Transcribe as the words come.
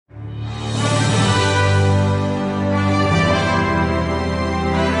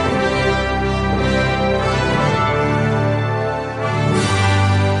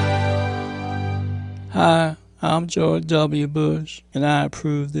I'm George W. Bush, and I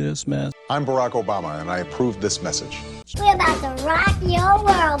approve this message. I'm Barack Obama, and I approve this message. We're about to rock your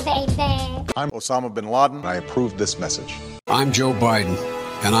world, baby. I'm Osama bin Laden, and I approve this message. I'm Joe Biden,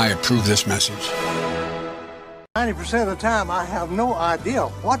 and I approve this message. 90% of the time, I have no idea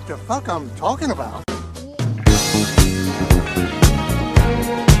what the fuck I'm talking about.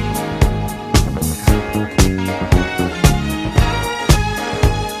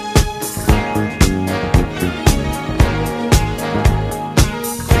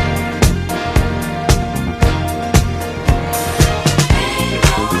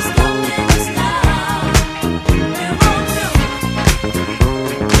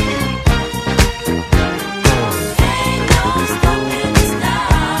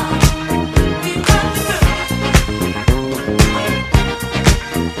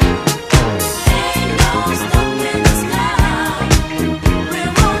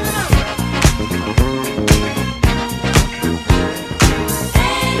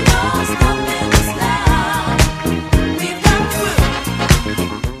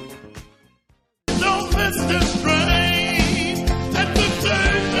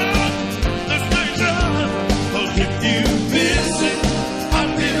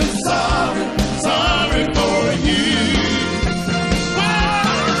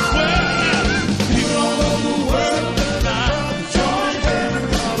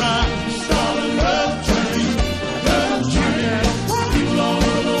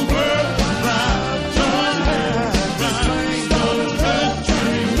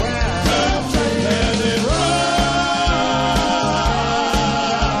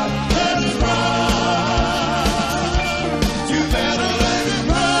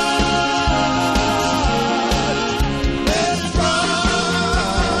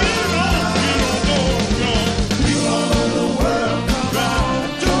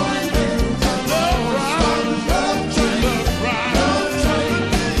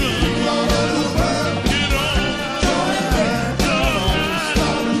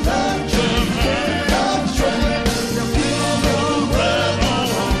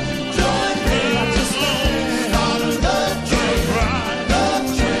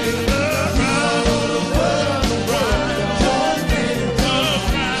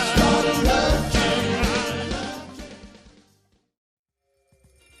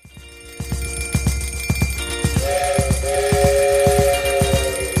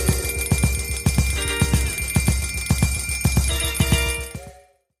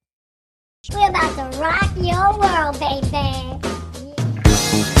 We're about to rock your world, baby.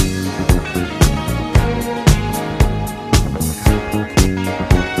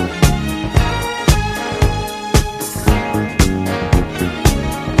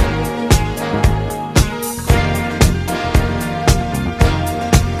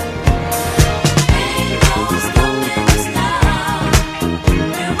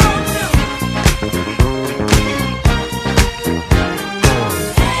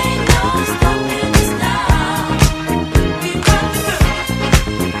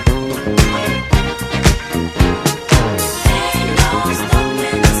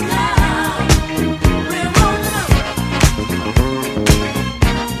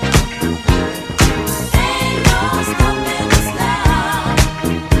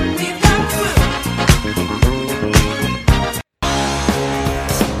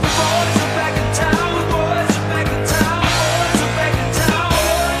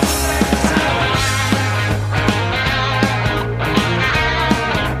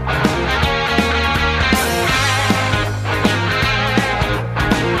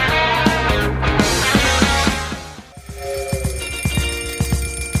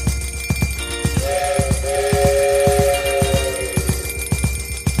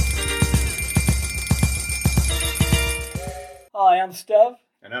 Hi, I'm Steph,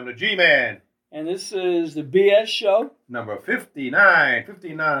 And I'm the G-Man. and this is the BS Show. Number 59.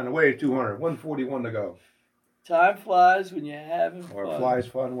 59 on the way to 200. 141 to go. Time flies when you're having Or fun. flies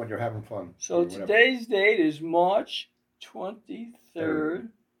fun when you're having fun. So Or whatever. today's date is March 23rd,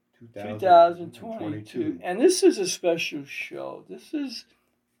 2022. And this is a special show. This is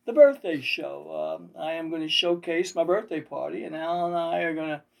the birthday show. I am going to showcase my birthday party, and Al and I are going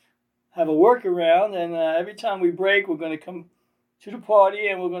to have a workaround. And every time we break, we're going to come to the party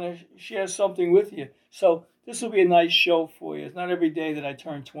and we're going to share something with you. So this will be a nice show for you. It's not every day that I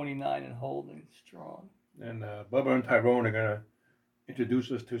turn 29 and holding strong. And Bubba and Tyrone are going to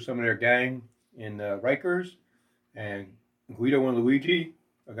introduce us to some of their gang in Rikers. And Guido and Luigi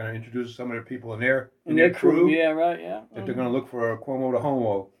are going to introduce some of their people in their crew. Yeah, right, yeah. That they're going to look for a Cuomo to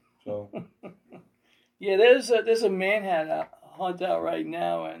homo. So Yeah, there's a manhunt hunt out right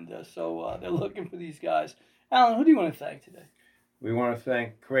now, and so they're looking for these guys. Alan, who do you want to thank today? We want to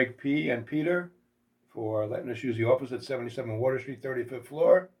thank Craig P. and Peter for letting us use the office at 77 Water Street, 35th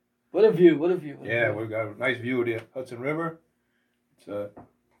floor. What a view! What a view! Yeah, we've got a nice view of the Hudson River. It's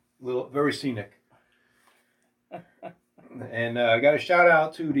very scenic. And I got a shout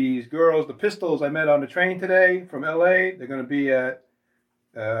out to these girls, the Pistols I met on the train today from LA. They're going to be at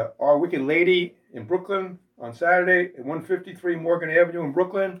Our Wicked Lady in Brooklyn on Saturday at 153 Morgan Avenue in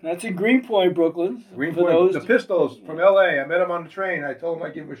Brooklyn. That's in Greenpoint, Brooklyn. Greenpoint, the Pistols from LA. I met them on the train. I told them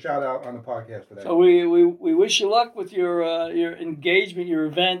I'd give them a shout out on the podcast today. So we wish you luck with your engagement, your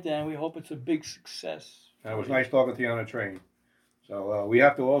event, and we hope it's a big success. And it was nice talking to you on the train. So we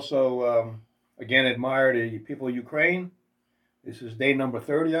have to also, again, admire the people of Ukraine. This is day number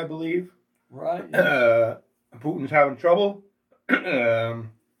 30, I believe. Right. Yes. Putin's having trouble.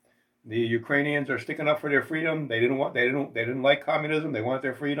 The Ukrainians are sticking up for their freedom. They didn't like communism. They want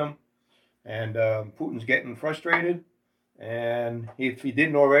their freedom. And Putin's getting frustrated. And if he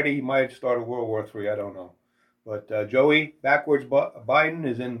didn't already, he might start a World War III. I don't know. But Joey backwards Biden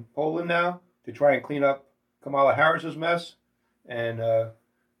is in Poland now to try and clean up Kamala Harris's mess, and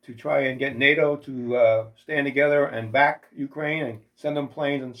to try and get NATO to stand together and back Ukraine and send them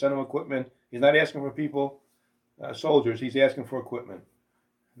planes and send them equipment. He's not asking for people, soldiers. He's asking for equipment.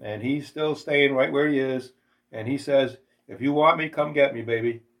 And he's still staying right where he is. And he says, if you want me, come get me,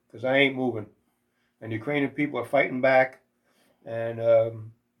 baby, because I ain't moving. And Ukrainian people are fighting back. And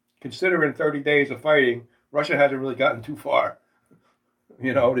considering 30 days of fighting, Russia hasn't really gotten too far.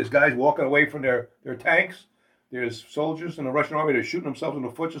 You know, there's guys walking away from their tanks. There's soldiers in the Russian army that are shooting themselves in the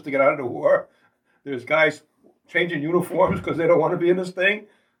foot just to get out of the war. There's guys changing uniforms because they don't want to be in this thing,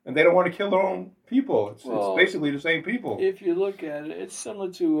 and they don't want to kill their own people. It's basically the same people. If you look at it, it's similar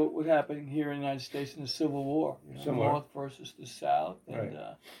to what happened here in the United States in the Civil War. Similar. North versus the South. Right.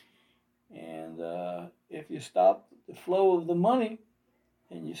 And if you stop the flow of the money,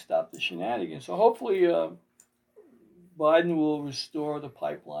 and you stop the shenanigans. So hopefully Biden will restore the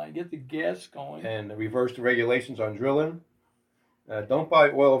pipeline, get the gas going. And reverse the regulations on drilling. Don't buy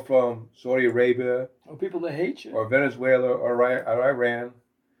oil from Saudi Arabia Or people that hate you. or Venezuela or Iran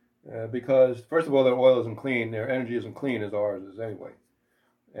because, first of all, their oil isn't clean. Their energy isn't clean as ours is anyway.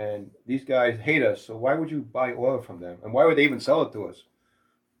 And these guys hate us, so why would you buy oil from them? And why would they even sell it to us?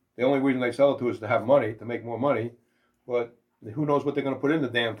 The only reason they sell it to us is to have money, to make more money. But who knows what they're going to put in the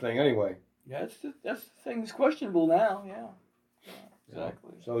damn thing anyway. Yeah, that's the thing that's questionable now, yeah.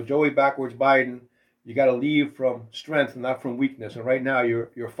 Exactly. So Joey backwards Biden, you got to lead from strength and not from weakness. And right now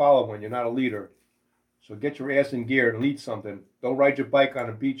you're following. You're not a leader. So get your ass in gear and lead something. Don't ride your bike on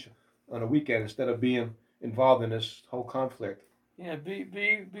a beach on a weekend instead of being involved in this whole conflict. Yeah, be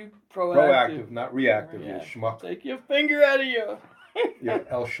proactive. Proactive, not reactive. You schmuck. Take your finger out of your... You're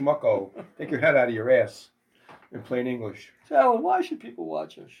El Schmucko. Take your head out of your ass. In plain English. So, Alan, why should people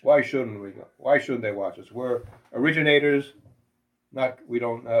watch our show? Why shouldn't we? Why shouldn't they watch us? We're originators. We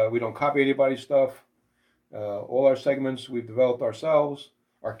don't copy anybody's stuff. All our segments we've developed ourselves.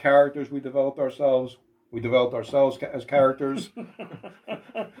 Our characters we developed ourselves. We developed ourselves as characters.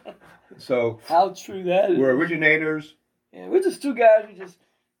 So how true that is. We're originators. Yeah, we're just two guys who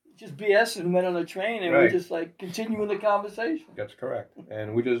just BS and went on a train and Right. we're just like continuing the conversation. That's correct.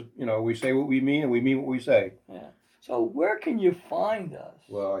 And we just we say what we mean and we mean what we say. Yeah. So where can you find us?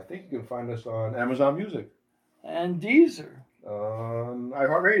 Well, I think you can find us on Amazon Music, And Deezer. on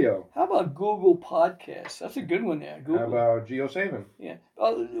iHeartRadio. How about Google Podcasts? That's a good one there. Google. How about GeoSavin? Yeah.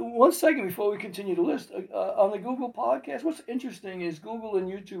 1 second before we continue the list. On the Google Podcast, what's interesting is Google and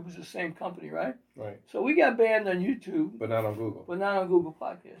YouTube is the same company, right? Right. So we got banned on YouTube, But not on Google. but not on Google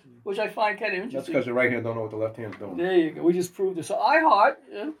Podcasts, which I find kind of That's interesting. because the right hand don't know what the left hand's doing. There you go. We just proved it. So iHeart,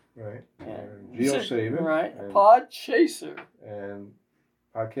 yeah, Right. yeah. And GeoSavin. Right. And, Pod Chaser, and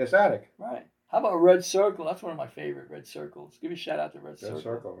Podcast Addict. right. How about Red Circle? That's one of my favorite, Red Circles. Give a shout out to Red Circle. Red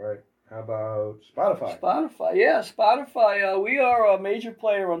Circle, right. How about Spotify? Spotify, yeah, Spotify. We are a major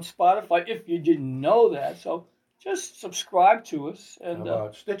player on Spotify. If you didn't know that, so just subscribe to us. How And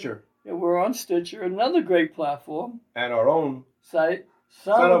about Stitcher? yeah, we're on Stitcher, another great platform. And our own Site,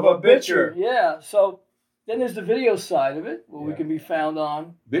 Son of a Bitcher. Yeah. So then there's the video side of it, where we Yeah. can be found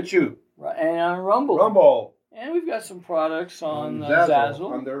on BitChute. right and on Rumble. Rumble. And we've got some products on Zazzle.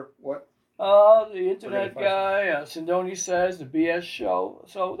 Zazzle. Under what? The Internet find Guy, Sindoni Says, the BS Show.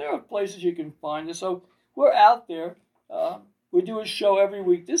 So there are places you can find us. So we're out there. We do a show every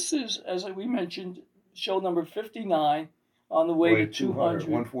week. This is, as we mentioned, show number 59 on the way to 200.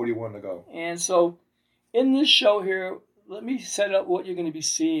 141 to go. And so in this show here, let me set up what you're going to be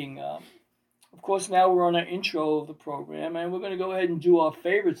seeing. Of course, now we're on our intro of the program, and we're going to go ahead and do our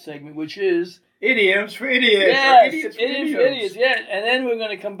favorite segment, which is Idioms for idiots. Yes, or idiots for idioms, idiots. Yeah, and then we're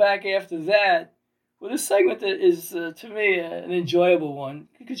going to come back after that with a segment that is, to me, an enjoyable one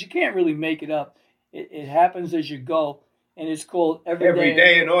because you can't really make it up. It happens as you go, and it's called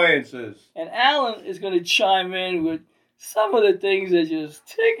Everyday Annoyances. And Alan is going to chime in with some of the things that just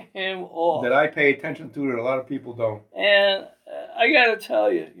tick him off. That I pay attention to that a lot of people don't. And I got to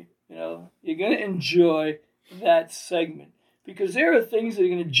tell you, you're going to enjoy that segment because there are things that are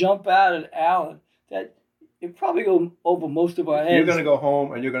going to jump out at Alan that it probably go over most of our heads. You're going to go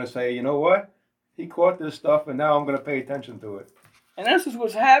home and you're going to say, you know what? He caught this stuff and now I'm going to pay attention to it. And that's just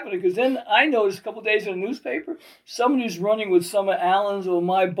what's happening because then I noticed a couple of days in the newspaper, somebody's running with some of Alan's or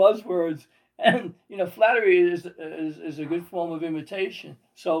my buzzwords. And, flattery is a good form of imitation.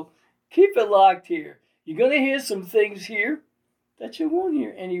 So keep it locked here. You're going to hear some things here that you won't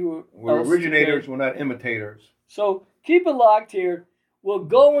hear anywhere We're else originators, today. we're not imitators. So keep it locked here. We're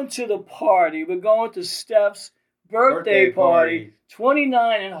going to the party. We're going to Steph's birthday party.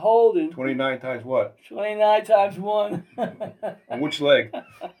 29 and holding. 29 times what? 29 times 1. On which leg?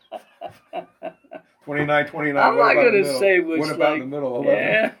 29, 29. I'm not going to say which What about leg. in the middle? 11?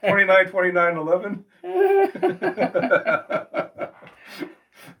 Yeah. 29, 29, 11?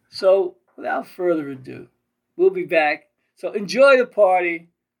 So, without further ado, we'll be back. So, enjoy the party.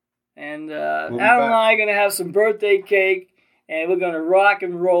 And Alan and I are going to have some birthday cake. And we're going to rock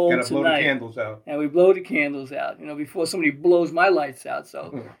and roll Gotta tonight. blow the candles out. And we blow the candles out, before somebody blows my lights out.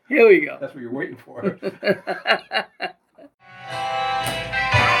 So, here we go. That's what you're waiting for.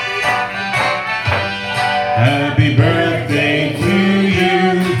 Happy birthday to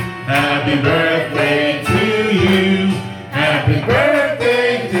you. Happy birthday to you. Happy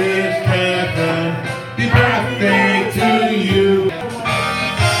birthday, dear Stephen. Happy birthday to you.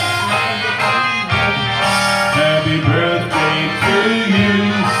 Happy birthday to you.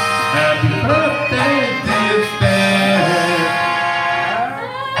 Happy birthday, dear Stephen.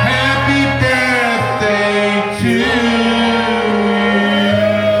 Happy birthday to you.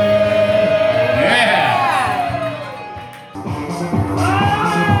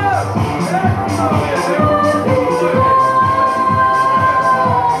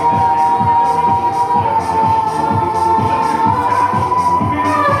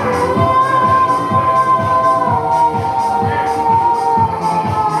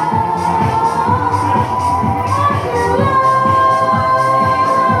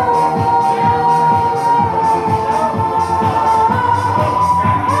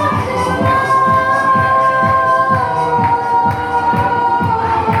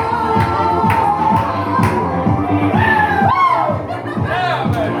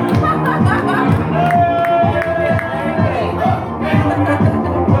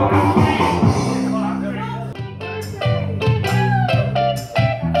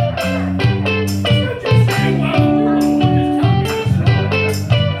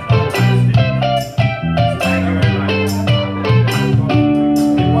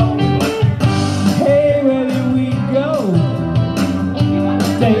 Hey, where did we go?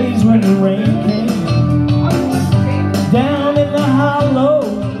 Days when the rain came down in the hollow,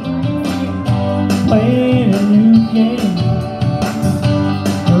 playing a new game,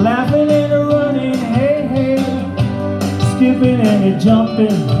 laughing and a running, hey, hey, skipping and a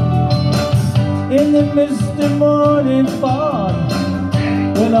jumping in the misty morning fog,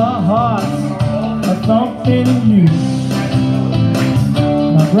 with our hearts a thumping you,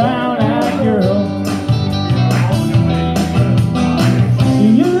 my brown-eyed girl.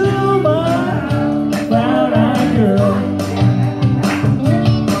 You, my brown-eyed girl.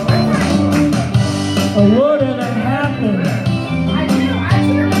 What did that happen?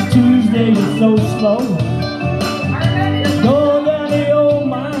 Tuesday is so slow. Going down the old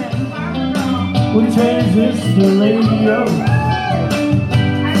mine with transistor radio.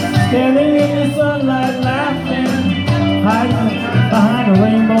 Standing in the sunlight laughing, hiding behind a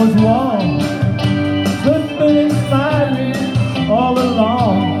rainbow's wall, slipping and sliding all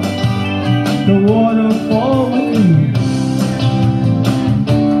along the waterfall with you,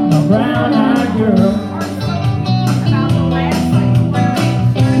 my brown-eyed girl.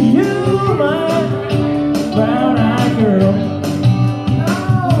 You, my brown-eyed girl.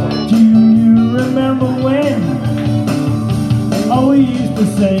 Do you remember when? Oh, we used to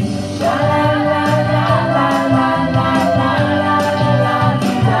sing.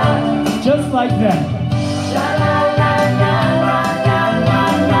 Just like that.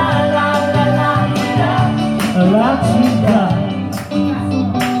 A lot you got.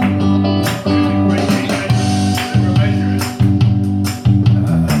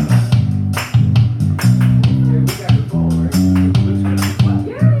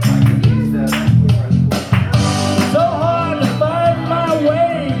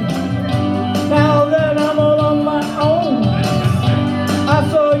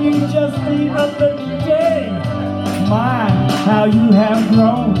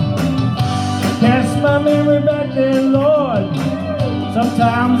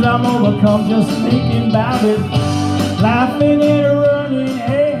 Sometimes I'm overcome just thinking about it. Laughing and running,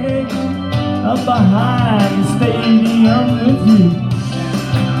 hey, hey, up behind the stadium with you.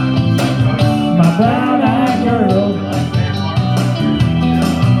 My brown-eyed girl.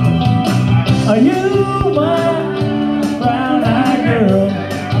 Are you my brown-eyed girl?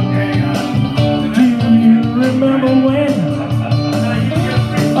 Do you remember when?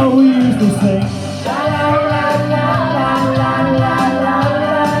 Oh, we used to sing. La la la la la la la la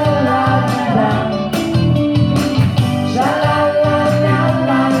la la. La la la la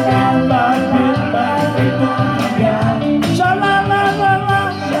la la la la. Sha la la la la.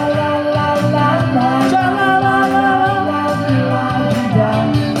 Sha la la la la. Sha la la la la.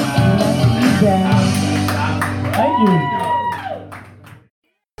 Thank you.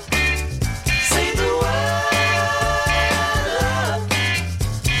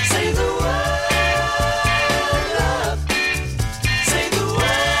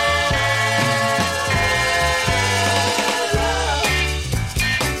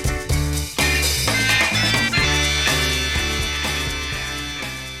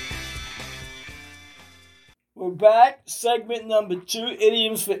 We're back. Segment number 2,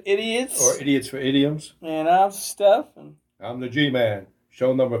 Idioms for Idiots. Or Idiots for Idioms. And I'm Steph. And I'm the G-Man.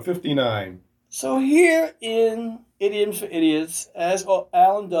 Show number 59. so here in Idioms for Idiots, as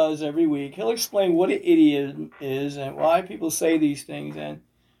Alan does every week, he'll explain what an idiom is and why people say these things and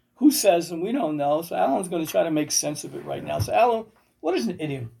who says them. We don't know. So Alan's going to try to make sense of it right now. So Alan, what is an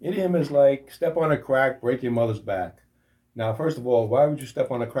idiom? Idiom is like step on a crack, break your mother's back. Now, first of all, why would you step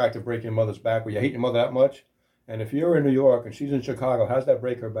on a crack to break your mother's back? Well, you hate your mother that much? And if you're in New York and she's in Chicago, how does that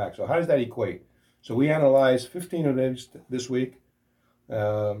break her back? So how does that equate? So we analyzed 15 of these this week.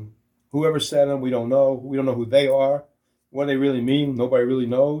 Whoever said them, we don't know. We don't know who they are. What they really mean, nobody really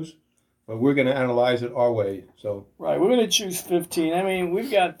knows. But we're going to analyze it our way. So Right, we're going to choose 15. I mean,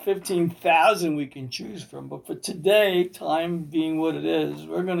 we've got 15,000 we can choose from. But for today, time being what it is,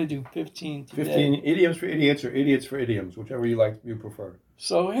 we're going to do 15 today. 15 idioms for idiots or idiots for idioms, whichever you prefer.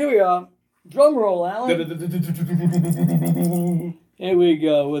 So here we are. Drum roll, Alan. Here we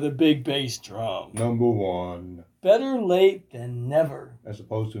go with a big bass drum. Number 1. Better late than never. As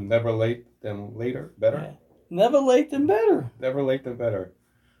opposed to never late than later, better? Yeah. Never late than better. Never late than better.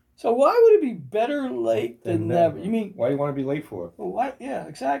 So why would it be better late than never? You mean, why do you want to be late for? well, what? Yeah,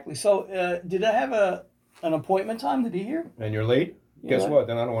 exactly. So did I have an appointment time to be here? And you're late? Yeah, Guess right. what?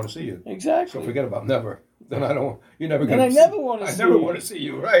 Then I don't want to see you. Exactly. So forget about never. Then I don't. You're never And gonna. I never want to I see never you. want to see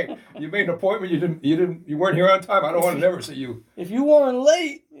you. Right? You made an appointment. You weren't here on time. I don't want to never see you. If you weren't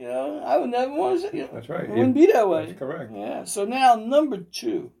late, I would never want to see you. That's right. It wouldn't be that way. That's correct. Yeah. So now number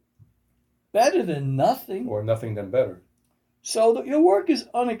 2, better than nothing. Or nothing than better. So your work is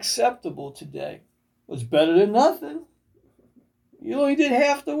unacceptable today. Was better than nothing. You only did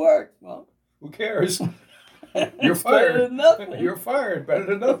half the work. Well, Who cares? You're it's better fired. than nothing. You're fired. Better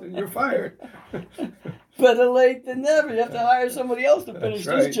than nothing. You're fired. Better late than never. You have to hire somebody else to finish That's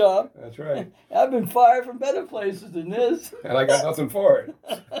right. this job. That's right. I've been fired from better places than this. And I got nothing for it.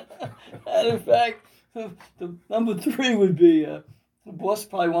 And in fact, the number 3 would be the boss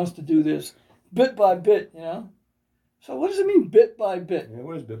probably wants to do this bit by bit, So what does it mean, bit by bit? Yeah,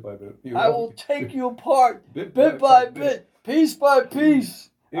 what is bit by bit? I will take you apart Bit bit by bit, piece by piece.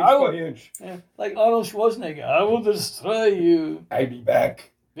 Inch I will, by inch. yeah, like Arnold Schwarzenegger, I will destroy you I'll be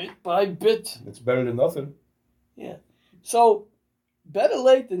back. bit by bit. It's better than nothing. Yeah. So, better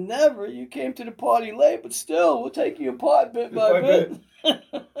late than never. You came to the party late, but still, we'll take you apart bit by bit.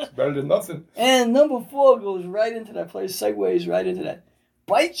 It's better than nothing. And number 4 goes right into that place, segues right into that.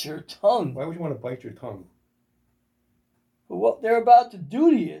 Bite your tongue. Why would you want to bite your tongue? For what they're about to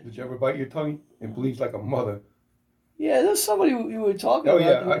do to you. Did you ever bite your tongue? It bleeds like a mother. Yeah, there's somebody you were talking Oh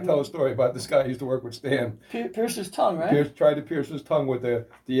about. yeah, I tell a story about this guy who used to work with Stan. Pierce his tongue, right? Tried to pierce his tongue with the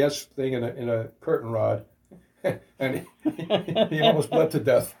S thing in a curtain rod, and he almost bled to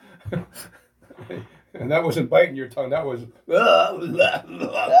death. And that wasn't biting your tongue. That was.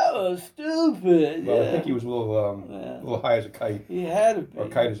 That was stupid. Well, Yeah. I think he was a little high as a kite, He had to be. or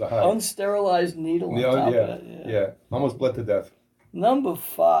kite as a high. Unsterilized needle on Yeah, top yeah, of that. yeah. Almost bled to death. Number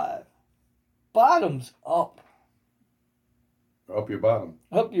 5. Bottoms up. Up your bottom.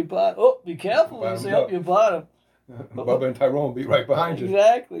 Up your bottom. Oh, be careful when you Bottoms say up up. your bottom. Bubba and Tyrone will be right behind you.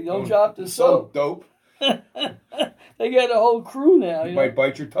 Exactly. Don't drop the soap. Dope. They got a whole crew now. You might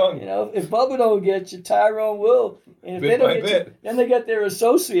bite your tongue. If Bubba don't get you, Tyrone will. And if Bit they don't by get bit. you, then they got their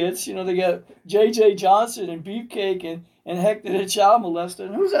associates. They got J.J. Johnson and Beefcake and Hector the Child Molester.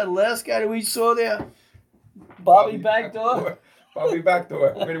 And who's that last guy that we saw there? Bobby Backdoor. Bobby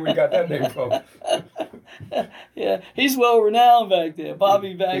Backdoor. Where did we got that name from? Yeah, he's well renowned back there.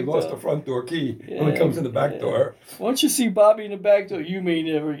 Bobby Backdoor. He lost the front door key when it comes in the back door. Once you see Bobby in the back door, you may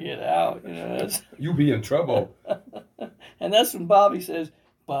never get out. You know, You be in trouble. and that's when Bobby says,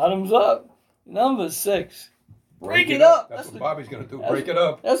 "Bottoms up." Number 6. Break it up. That's what Bobby's going to do. Break it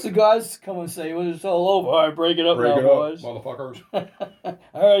up. That's the guys come and say when it's all over. All right, break it up Break now, it boys. up, motherfuckers.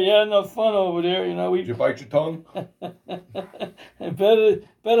 All right, you had enough fun over there. You know, Did you bite your tongue? better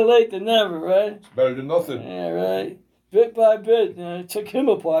late than never, right? It's better than nothing. Yeah, right. Bit by bit, took him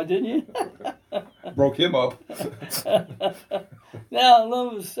apart, didn't you? Broke him up. Now,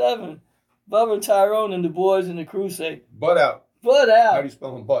 number 7, Bubba and Tyrone and the boys in the Crusade. Butt out. Butt How do out. you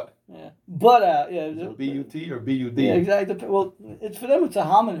spell him butt? Yeah. Butt out. Yeah. Is it B-U-T or B-U-D? Yeah, exactly. Well, it's for them. It's a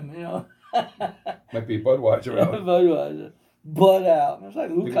homonym, you know. Might be Budweiser out. Budweiser. Butt out. It's like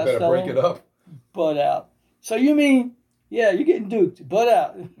Lou You better Costello. break it up. Butt out. So you mean, yeah, you're getting duked. Butt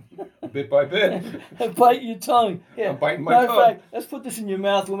out. Bit by bit. Bite your tongue. Yeah. I'm biting my Matter of tongue. fact, let's put this in your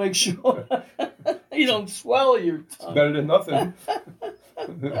mouth. We'll make sure you don't swallow your tongue. Better than nothing.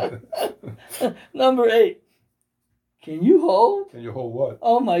 Number 8. Can you hold? Can you hold what?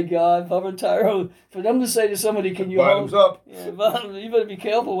 Oh my God, Bubba and Tyrone. For them to say to somebody, "Can you Bottoms hold?" up. Yeah, bottoms. You better be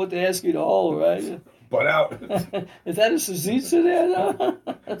careful what they ask you to hold, right? Butt out. Is that a Suziza there? No?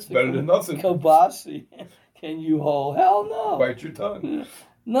 That's Better than nothing. Kabasi. Can you hold? Hell no. Bite your tongue.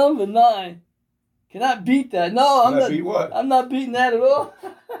 Number 9. Cannot beat that. No, I'm Can I not. beat what? I'm not beating that at all.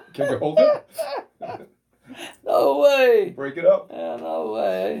 Can you hold it? No way. Break it up. Yeah, no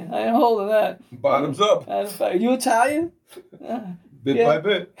way. I ain't holding that. Bottoms up. Matter of fact, you Italian? Bit Yeah. by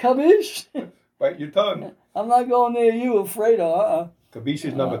bit. Kabish? Bite your tongue. I'm not going near you, Fredo. Kabish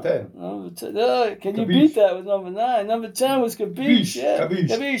is number 10. Can you Kabish. beat that with number 9? Number 10 was Kabish. Kabish, Yeah. kabish.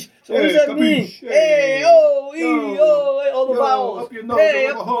 Kabish. So what Hey, does that kabish. mean? Hey. Hey, oh, Yo. hey, all the Yo, vowels. up your nose, Hey,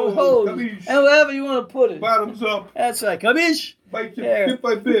 over up hose. your hose. Kabish. And wherever you want to put it. Bottoms up. That's right. Kabish. Bite your Yeah. bit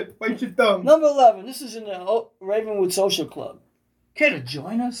by bit. Bite your tongue. Number 11. This is in the Ravenwood Social Club. Care to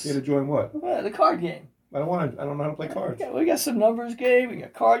join us? Here to join what? Well, the card game. I don't know how to play cards. Yeah, we got some numbers game. We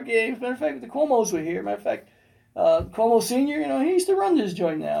got card games. Matter of fact, the Cuomo's were here. Matter of fact, Cuomo Senior, he used to run this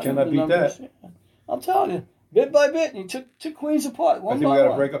joint now. Can I the beat numbers. that? Yeah. I'm telling you, bit by bit, and he took Queens apart I one think we by got to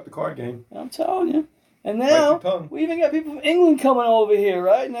one. break up the card game. I'm telling you. And your now tongue. we even got people from England coming over here,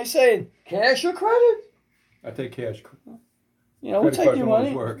 right? And they're saying cash or credit. I take cash. We'll Credit take cards your don't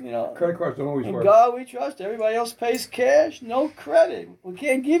always money. work. Credit cards don't always In work. God we trust. Everybody else pays cash, no credit. We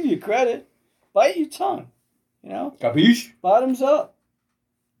can't give you credit. Bite your tongue. Capiche? Bottoms up.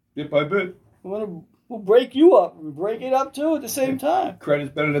 Bit by bit. We'll break you up and break it up too at the same time.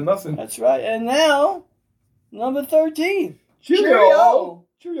 Credit's better than nothing. That's right. And now, number 13. Cheerio!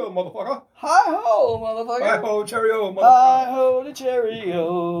 Cheerio, motherfucker. Hi-ho, motherfucker. Hi-ho, cheerio, motherfucker. Hi-ho to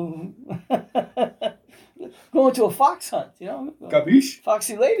Cheerio. Going to a fox hunt, Capiche?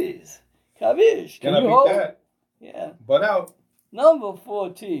 Foxy ladies. Cabish. Can I you beat hold? that? Yeah. Butt out. Number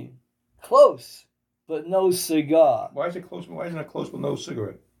 14. Close, but no cigar. Why is it close? Why isn't it close with no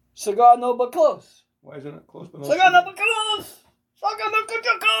cigarette? Cigar no but close. Why isn't it close with no Cigar no cigarette? but close. Cigar no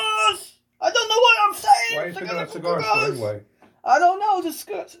but close. I don't know what I'm saying. Why are you thinking Cigar of no cigar but store close. anyway? I don't know.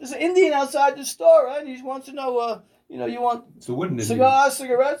 There's an Indian outside the store, right? He wants to know, you want It's a wooden Indian. cigars,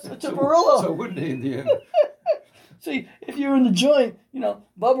 cigarettes, a It's a Tipperillo. wooden Indian. See, if you're in the joint,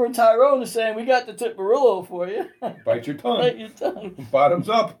 Bubba and Tyrone are saying, we got the Tipperillo for you. Bite your tongue. Bite your tongue. Bottoms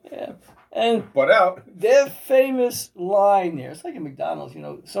up. Yeah. And Butt out. their famous line there, it's like at McDonald's,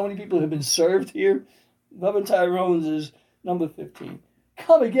 so many people have been served here. Bubba and Tyrone's is number 15.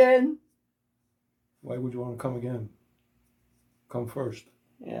 Come again. Why would you want to come again? Come first.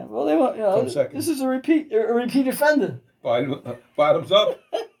 Yeah, well, they want, Come second. this is a repeat offender. Bottoms up.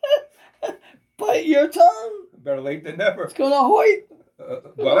 Bite your tongue. Better late than never. It's gonna hoit.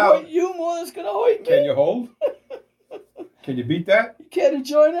 Butt out. Hoit you more than it's gonna hoit me. Can you hold? Can you beat that? You care to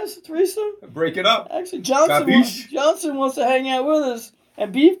join us, threesome? Break it up. Actually, Capiche? Johnson wants to hang out with us.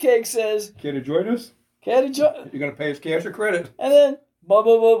 And Beefcake says, Care to join us? care to join? You're going to pay us cash or credit? And then,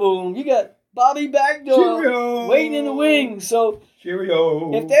 boom. You got Bobby Backdoor Cheerio. waiting in the wings. So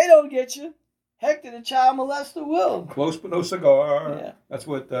Cheerio. if they don't get you, Hector the child molester will. Close but no cigar. Yeah. That's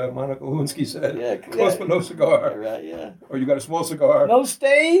what Monica Lewinsky said. Yeah, Close yeah. but no cigar. Right, yeah. Or you got a small cigar. No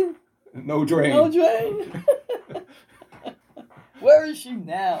stain, No drain. no drain. Where is she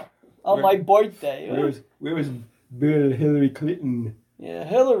now? On my birthday. Where is Bill Hillary Clinton? Yeah,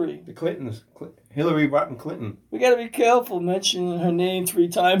 Hillary. The Clintons. Hillary Rotten Clinton. We got to be careful mentioning her name 3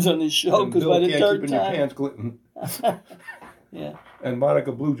 times on this show And because Bill by the can't third keep in your time, pants Clinton. yeah, And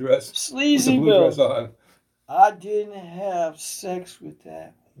Monica blue dress. With sleazy the blue Bill. dress on. I didn't have sex with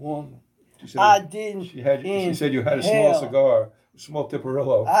that woman. She said, I didn't. She said you had a inhale. small cigar, a small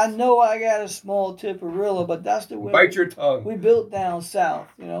Tiparillo. I know I got a small Tiparillo, but that's the way Bite your tongue. we built down south,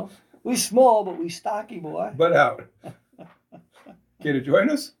 you know. We small, but we stocky, boy. Butt out. Can you join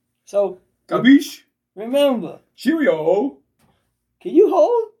us? So, Kabish. remember, Cheerio. can you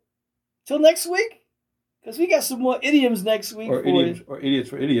hold till next week? Because we got some more idioms next week Or for idioms, you. or idiots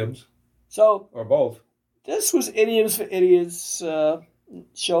for idioms, So, or both. this was Idioms for Idiots,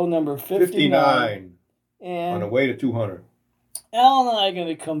 show number 59. 59 on And the way to 200. Al and I are going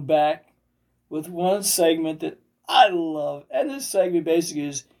to come back with one segment that I love. And this segment basically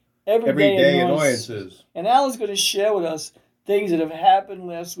is Everyday Annoyances. And Alan's going to share with us things that have happened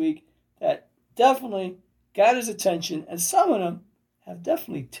last week that definitely got his attention. And some of them have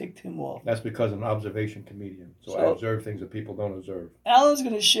definitely ticked him off. That's because I'm an observation comedian. So I observe things that people don't observe. Alan's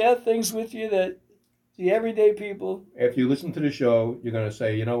going to share things with you that the everyday people. If you listen to the show, you're going to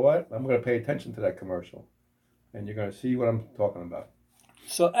say, you know what? I'm going to pay attention to that commercial. And you're going to see what I'm talking about.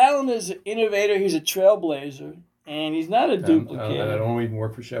 So Alan is an innovator. He's a trailblazer. And he's not a duplicate. And I don't even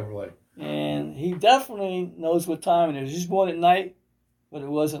work for Chevrolet. And he definitely knows what time it is. He's born at night, but it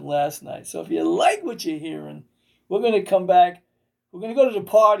wasn't last night. So if you like what you're hearing, we're going to come back. We're going to go to the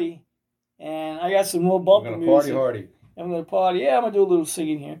party. And I got some more bumper We're going music. to party hardy. And we're going to party. Yeah, I'm going to do a little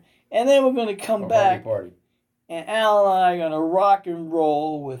singing here. And then we're going to come Or back. Party. And Al and I are going to rock and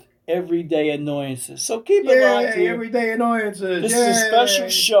roll with Everyday Annoyances. So keep it locked here. Everyday Annoyances. This is a special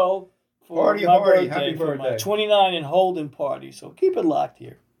show for Party my hardy. birthday, Happy for my birthday. 29 and Holden party. So keep it locked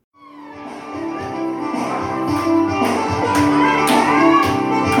here.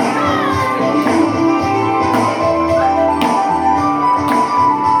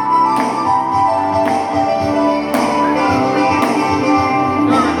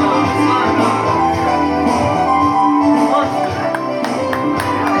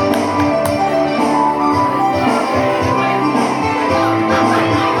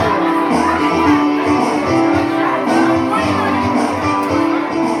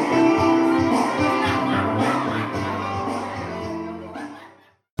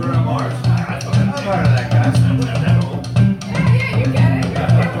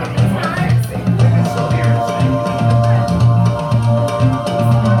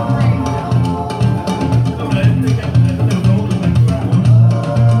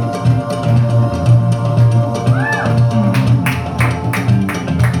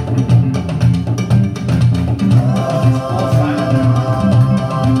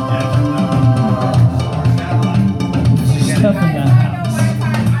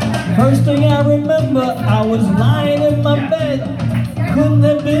 First thing I remember, I was lying in my bed. Couldn't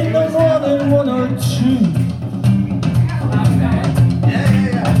have been no more than one or two.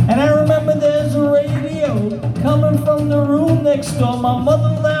 And I remember there's a radio coming from the room next door. My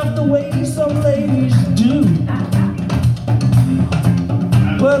mother laughed the way some ladies do.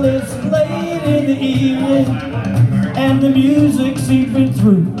 Well, it's late in the evening and the music's seeping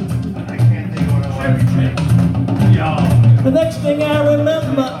through. The next thing I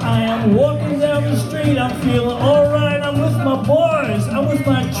remember, I am walking down the street. I'm feeling alright, I'm with my boys, I'm with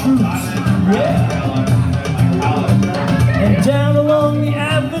my troops, yeah. And down along the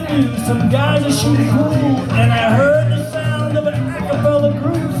avenue, some guys are shooting pool, and I heard the sound of an acapella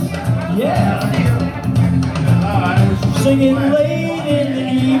group, yeah. Singing late in the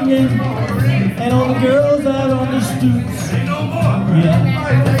evening, and all the girls out on the stoops, yeah.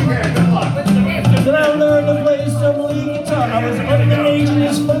 Then I learned to play some lead guitar. I was underage in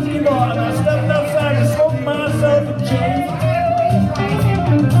this funky bar, and I stepped outside to smoke myself a joint.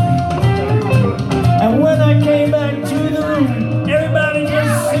 And when I came back to the room, everybody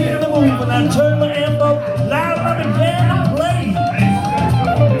just seemed to move, and I turned my amp up loud and I began to play.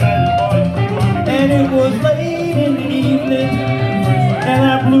 And it was late in the evening, and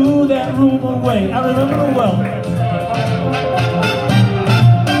I blew that room away. I remember it well.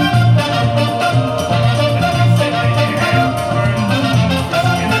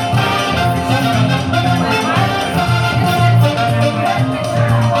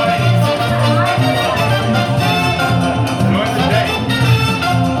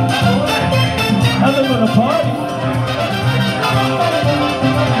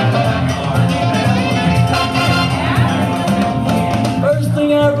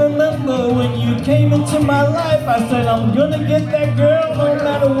 Came into my life, I said, I'm gonna get that girl no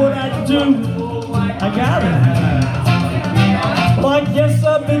matter what I do. I got it. Well, I guess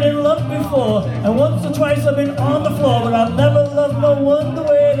I've been in love before, and once or twice I've been on the floor, but I've never loved no one the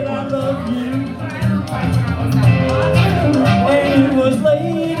way that I love you. And it was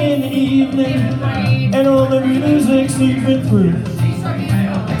late in the evening, and all the music sleeping through.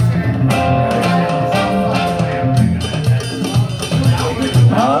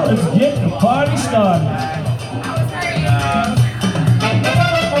 Now let's get the party started.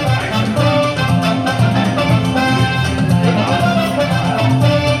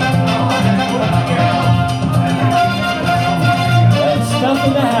 Let's stuff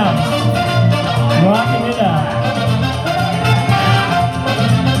in the house, rocking it out.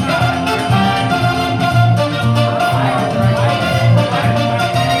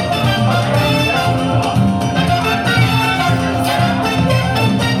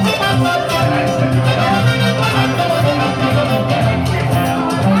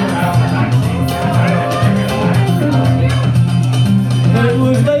 It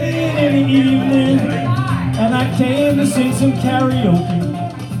was late in the evening, and I came to sing some karaoke.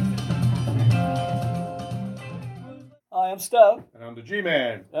 Hi, I'm Steph. And I'm the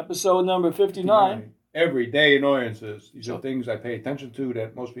G-Man. Episode number 59. Everyday annoyances. These are things I pay attention to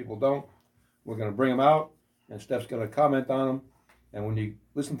that most people don't. We're going to bring them out, and Steph's going to comment on them. And when you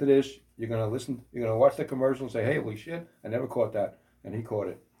listen to this, you're going to watch the commercial and say, hey, holy shit, I never caught that. And he caught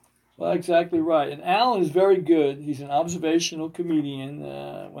it. Well, exactly right. And Alan is very good. He's an observational comedian,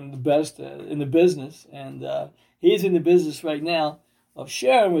 one of the best in the business. And he's in the business right now of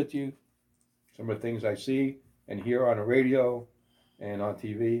sharing with you some of the things I see and hear on the radio and on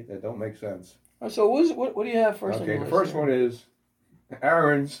TV that don't make sense. All right, so what do you have first? Okay, the first one is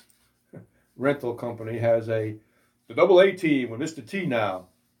Aaron's rental company has the double A team with Mr. T now.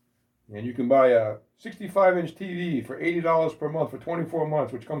 And you can buy a 65-inch TV for $80 per month for 24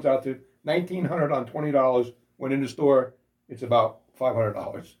 months, which comes out to $1,900 on $20, when in the store it's about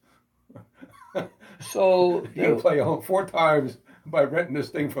 $500. So you can play home 4 times by renting this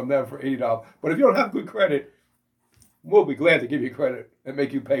thing from them for $80. But if you don't have good credit, we'll be glad to give you credit and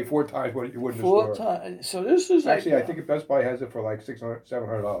make you pay 4 times what you would in the store. 4 times. So this is Actually, I think Best Buy has it for like $600,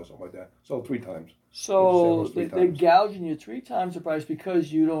 $700, something like that. Sold 3 times. So they're gouging you 3 times the price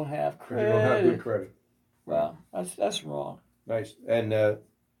because you don't have credit. You don't have good credit. Wow, that's wrong. Nice. And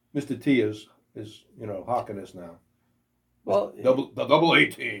Mr. T is hawking this now. Well, the double A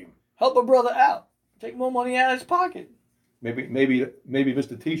team. Help a brother out. Take more money out of his pocket. Maybe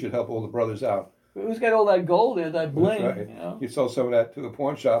Mr. T should help all the brothers out. Who's got all that gold there, that bling? Right. You know? You sell some of that to the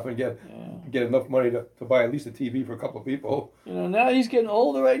pawn shop and get enough money to buy at least a TV for a couple of people. You know, now he's getting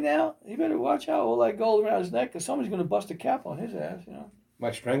older right now. He better watch out, all that gold around his neck, because somebody's going to bust a cap on his ass, you know.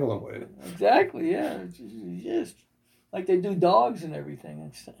 Might strangle him with it. Exactly, yeah. Just like they do dogs and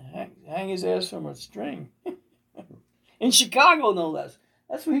everything. Hang his ass from a string. In Chicago, no less.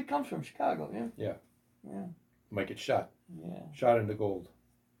 That's where he comes from, Chicago, yeah? Yeah. Might get shot. Yeah. Shot into gold.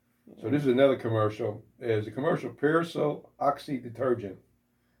 So this is another commercial. There's a commercial, Persil Oxy detergent,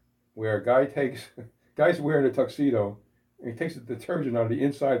 where a guy's wearing a tuxedo, and he takes the detergent out of the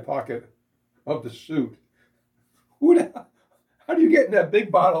inside pocket of the suit. How do you get in that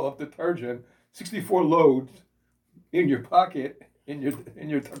big bottle of detergent, 64 loads, in your pocket, in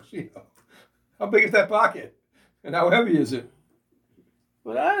your tuxedo? How big is that pocket? And how heavy is it?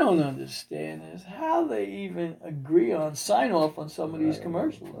 What I don't understand is how they even sign off on some of these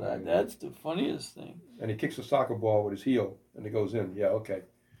commercials. That's the funniest thing. And he kicks a soccer ball with his heel, and it goes in. Yeah, okay.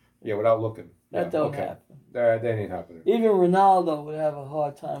 Yeah, without looking. That don't happen. That ain't happening. Even Ronaldo would have a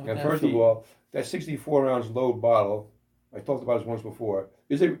hard time with and that. First of all, that 64-ounce load bottle, I talked about this once before.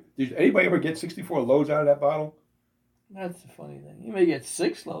 Did anybody ever get 64 loads out of that bottle? That's the funny thing. You may get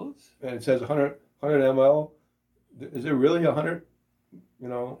 6 loads. And it says 100 ml. Is there really 100?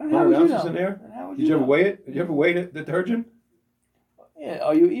 100 ounces in there? Did you ever weigh it? Did you ever weigh the detergent? Yeah.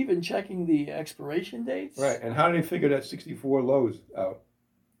 Are you even checking the expiration dates? Right. And how did they figure that 64 loads out?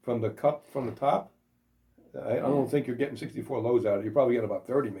 From the cup, from the top? I don't think you're getting 64 loads out of it. You're probably getting about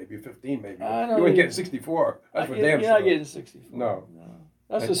 30, maybe 15, maybe. You ain't getting 64. That's for damn sure. You're not getting 64. No.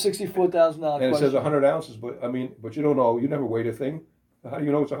 That's a $64,000 question. And it says 100 ounces, but you don't know. You never weighed a thing. How do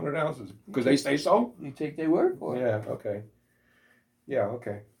you know it's 100 ounces? Because they say so? You take their word for it. Yeah, okay. Yeah,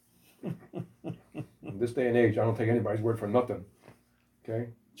 okay. In this day and age, I don't take anybody's word for nothing.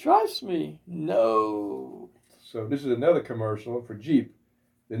 Okay? Trust me. No. So this is another commercial for Jeep.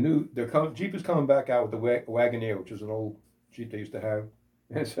 Jeep is coming back out with the Wagoneer, which is an old Jeep they used to have.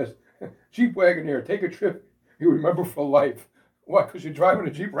 And it says, Jeep Wagoneer, take a trip you remember for life. What, because you're driving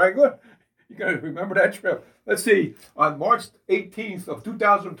a Jeep Wrangler? You gotta remember that trip. Let's see. On March 18th of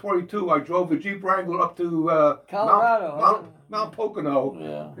 2022, I drove the Jeep Wrangler up to Colorado. Mount Pocono.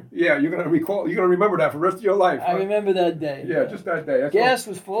 Yeah. Yeah, you're gonna remember that for the rest of your life. I remember that day. Yeah, just that day. That's Gas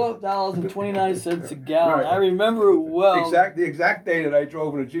was $4.29 a gallon. Right. I remember it well. the exact day that I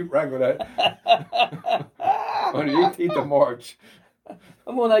drove in a Jeep Wrangler on the 18th of March.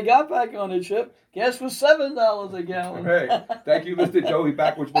 And when I got back on the trip, gas was $7 a gallon. Hey, thank you, Mr. Joey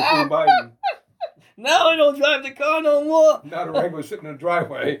Backwards before Biden. Now I don't drive the car no more. Now the Wrangler's sitting in the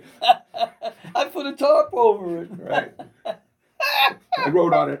driveway. I put a tarp over it. Right. I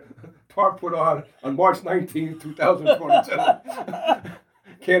wrote on it, tarp put on March 19th, 2027.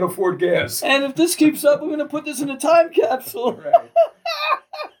 Can't afford gas. And if this keeps up, we're going to put this in a time capsule. Right.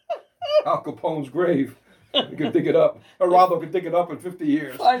 Al Capone's grave. You can dig it up. Geraldo can dig it up in 50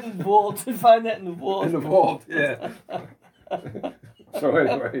 years. Find the vault. Find that in the vault. In the vault, yeah. So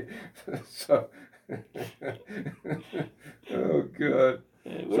anyway, oh God.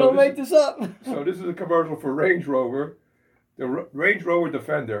 We don't make this up. So this is a commercial for Range Rover, the Range Rover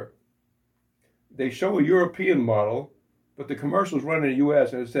Defender. They show a European model, but the commercial's run in the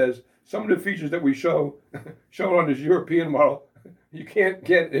U.S. and it says some of the features that we shown on this European model you can't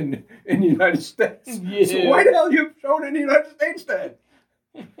get in the United States. Yeah. So why the hell are you showing it in the United States then?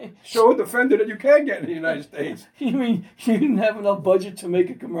 Show a Defender that you can get in the United States. You mean you didn't have enough budget to make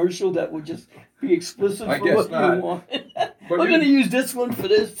a commercial that would just be explicit I for guess what not. you want? But We're going to use this one for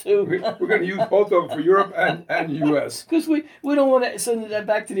this too. We're going to use both of them for Europe and the U.S. Because we don't want to send that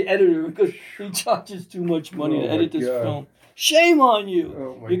back to the editor because he charges too much money Oh to my edit this God. film. Shame on you.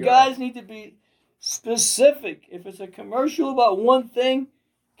 Oh my You God. guys need to be specific. If it's a commercial about one thing,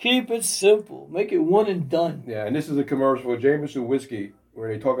 keep it simple. Make it one and done. Yeah, and this is a commercial for Jameson Whiskey where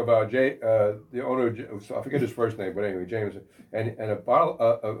they talk about the owner, I forget his first name, but anyway, Jameson, and a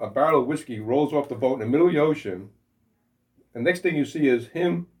barrel of whiskey rolls off the boat in the middle of the ocean. The next thing you see is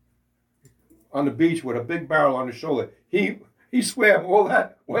him on the beach with a big barrel on his shoulder. He swam all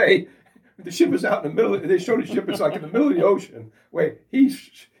that way. The ship is out in the middle. They show the ship is like in the middle of the ocean. Wait,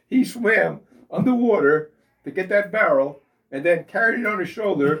 he swam underwater to get that barrel and then carried it on his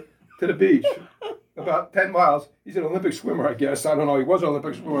shoulder to the beach. About 10 miles. He's an Olympic swimmer, I guess. I don't know. He was an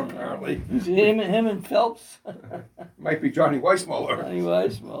Olympic swimmer, apparently. Is it him and Phelps? Might be Johnny Weissmuller.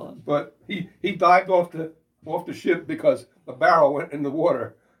 Anyways, well, But he dived off the ship because the barrel went in the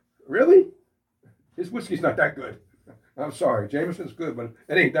water. Really? His whiskey's not that good. I'm sorry. Jameson's good, but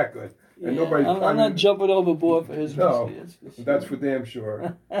it ain't that good. And yeah, nobody's I'm not jumping overboard for his No, whiskey. that's for damn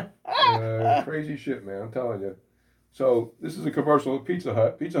sure. Crazy shit, man. I'm telling you. So this is a commercial of Pizza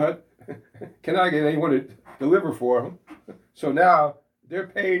Hut. Pizza Hut cannot get anyone to deliver for them. So now they're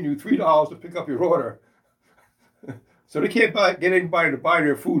paying you $3 to pick up your order. So they can't get anybody to buy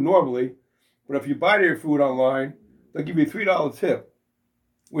their food normally. But if you buy their food online, they'll give you a $3 tip,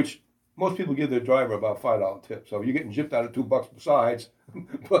 which most people give their driver about $5 tip. So you're getting gypped out of $2 besides.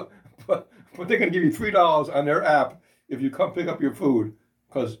 but they're going to give you $3 on their app if you come pick up your food,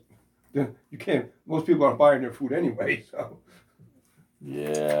 because you can't. Most people aren't buying their food anyway. So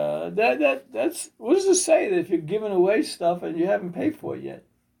Yeah, that's what does it say that if you're giving away stuff and you haven't paid for it yet?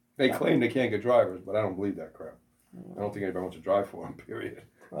 they claim they can't get drivers, but I don't believe that crap. I don't think anybody wants to drive for them. Period.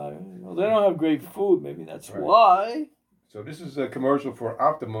 Right. Well, they don't have great food. Maybe that's Right. why. So this is a commercial for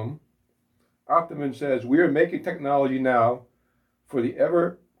Optimum. Optimum says, we are making technology now for the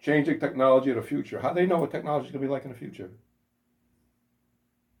ever-changing technology of the future. How do they know what technology is going to be like in the future?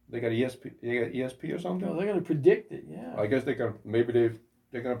 They got ESP, or something? Well, they're going to predict it. Yeah. I guess they're going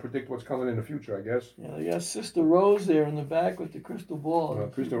to predict what's coming in the future, I guess. Yeah, they got Sister Rose there in the back with the crystal ball.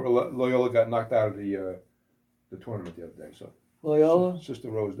 Christopher Loyola got knocked out of the tournament the other day. So Loyola? Sister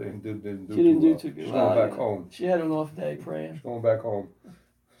Rose didn't do She didn't do well. too good. She's going Ah, back home. She had an off day praying. She's going back home.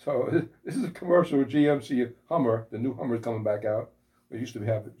 So this is a commercial with GMC Hummer. The new Hummer's coming back out. We used to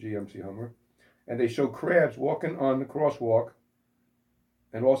have a GMC Hummer. And they show crabs walking on the crosswalk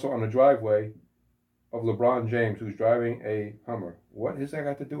and also on the driveway of LeBron James, who's driving a Hummer. What has that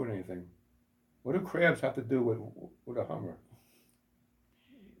got to do with anything? What do crabs have to do with a Hummer?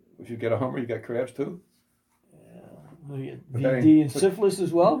 If you get a Hummer, you get crabs too? Well, you But get that VD ain't- and syphilis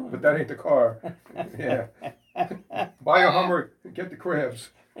as well. But that ain't the car. Yeah. Buy a Hummer, get the crabs.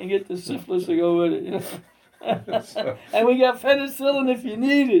 And get the syphilis to go with it. You know? So- And we got penicillin if you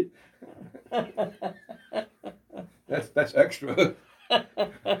need it. That's extra.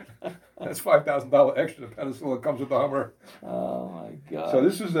 That's $5,000 extra. The penicillin comes with the Hummer. Oh my God. So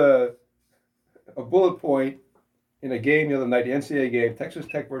this is a bullet point in a game the other night, the NCAA game, Texas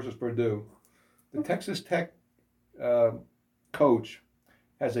Tech versus Purdue. The Texas Tech coach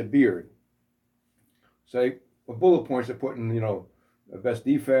has a beard. say, with bullet points, they're putting, the best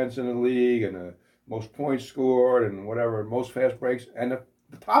defense in the league and the most points scored and whatever, most fast breaks. And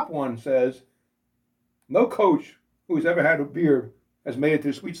the top one says, no coach who's ever had a beard has made it to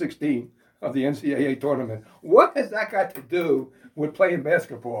the Sweet 16 of the NCAA tournament. What has that got to do with playing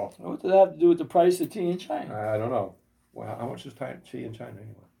basketball? What does that have to do with the price of tea in China? I don't know. Well, how much is tea in China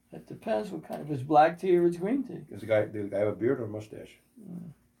anyway? It depends what kind. If it's black tea or it's green tea. Does the guy have a beard or a mustache?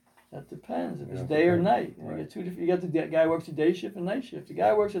 That depends. If it's Yeah, day or okay. night. Right. You get two different. You got the guy who works a day shift and night shift. The guy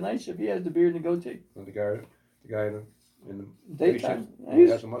who works a night shift, he has the beard and the goatee. Well, the guy in the Daytime. he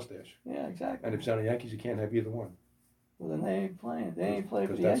has a mustache. Yeah, exactly. And if it's on the Yankees, you can't have either one. Well, then they ain't playing. They ain't playing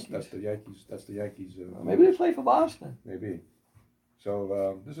for the Because Yankees. that's the Yankees. Maybe they play for Boston. Maybe.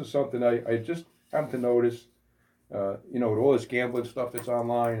 So this is something I just happened to notice. With all this gambling stuff that's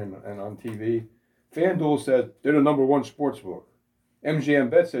online and on TV, FanDuel says they're the #1 sports book. MGM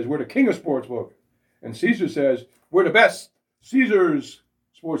Bet says we're the king of sportsbook, and Caesar says we're the best. Caesar's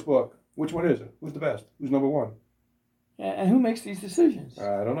sportsbook. Which one is it? Who's the best? Who's #1? And who makes these decisions?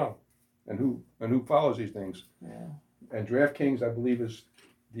 I don't know. And who follows these things? Yeah. And DraftKings, I believe, is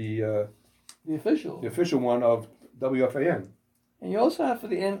the official. The official one of WFAN. And you also have for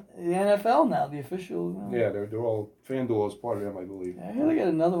the NFL now, the official. Yeah, they're all FanDuel is part of them, I believe. I hear they got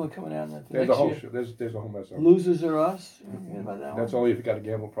another one coming out for There's next a whole year. show. There's a whole mess of them. Losers Are Us. You hear about that That's one? only if you got a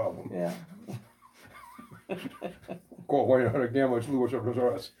gamble problem. Yeah. Call 1-800-GAMBLER, Losers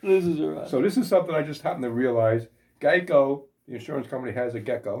Are Us. Losers Are Us. So this is something I just happened to realize. Geico, the insurance company, has a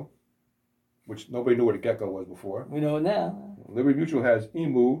gecko, which nobody knew what a gecko was before. We know it now. Liberty Mutual has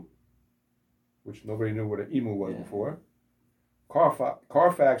emu, which nobody knew what an emu was before.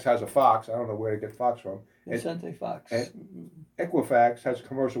 Carfax has a fox. I don't know where to get fox from. Vicente Fox. And Equifax has a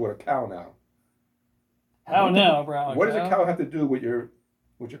commercial with a cow now. How now, Brown? What does a cow have to do with your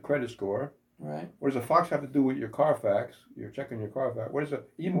credit score? Right. What does a fox have to do with your Carfax? You're checking your Carfax. What does an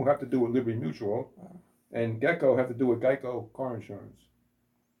emu have to do with Liberty Mutual? And gecko have to do with Geico car insurance?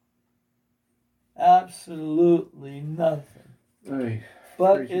 Absolutely nothing. Hey,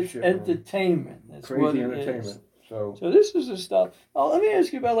 But crazy it's shit, man. entertainment. That's Crazy what it entertainment. is. So this is the stuff. Oh, let me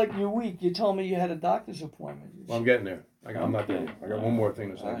ask you about like your week. You told me you had a doctor's appointment. well, I'm getting there. I'm not there. I got one more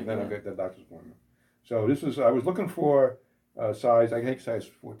thing to say, and then I'll get the doctor's appointment. So I was looking for size. I take size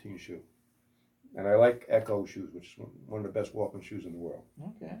 14 shoe, and I like Echo shoes, which is one of the best walking shoes in the world.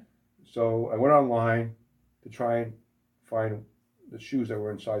 Okay. So I went online to try and find the shoes that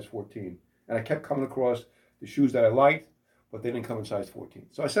were in size 14, and I kept coming across the shoes that I liked, but they didn't come in size 14.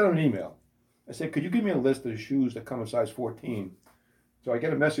 So I sent them an email. I said, could you give me a list of the shoes that come in size 14? So I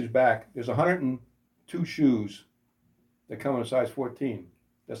get a message back. There's 102 shoes that come in a size 14.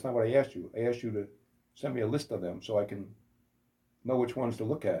 That's not what I asked you. I asked you to send me a list of them so I can know which ones to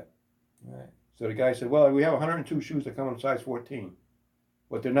look at. Right. So the guy said, well, we have 102 shoes that come in size 14,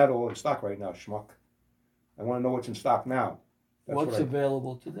 but they're not all in stock right now, schmuck. I want to know what's in stock now. That's What's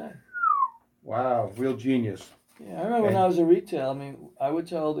available today? Wow, real genius. Yeah, I remember when I was in retail. I mean, I would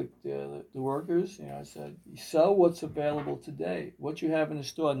tell the workers, I said, sell what's available today, what you have in the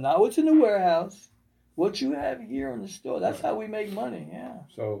store, not what's in the warehouse, what you have here in the store. That's how we make money. Yeah.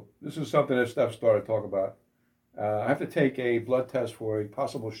 So this is something that Steph started to talk about. I have to take a blood test for a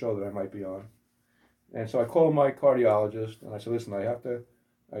possible show that I might be on, and so I called my cardiologist and I said, listen,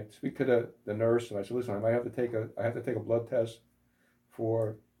 I speak to the nurse and I said, listen, I have to take a blood test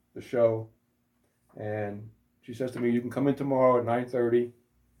for the show, and she says to me, you can come in tomorrow at 9:30,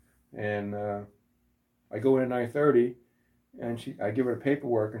 and I go in at 9:30, and I give her the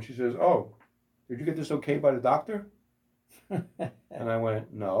paperwork, and she says, oh, did you get this okay by the doctor? And I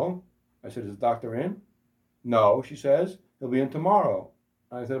went, no. I said, is the doctor in? No, she says, he'll be in tomorrow.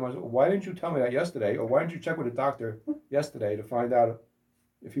 And I said to myself, why didn't you tell me that yesterday, or why didn't you check with the doctor yesterday to find out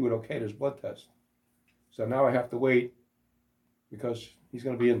if he would okay this blood test? So now I have to wait, because he's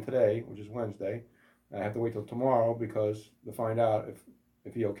going to be in today, which is Wednesday. I have to wait till tomorrow to find out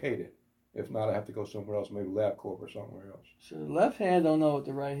if he okayed it. If not, I have to go somewhere else, maybe LabCorp or somewhere else. So the left hand don't know what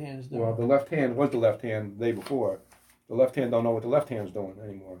the right hand is doing. Well, the left hand was the left hand the day before. The left hand don't know what the left hand's doing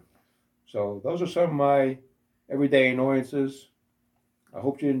anymore. So those are some of my everyday annoyances. I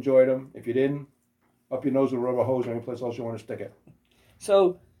hope you enjoyed them. If you didn't, up your nose with a rubber hose or any place else you want to stick it.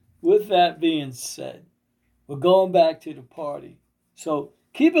 So with that being said, we're going back to the party. So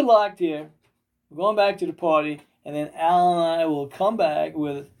keep it locked here. We're going back to the party, and then Al and I will come back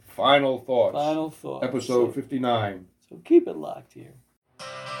with Final thoughts. Episode 59. So keep it locked here.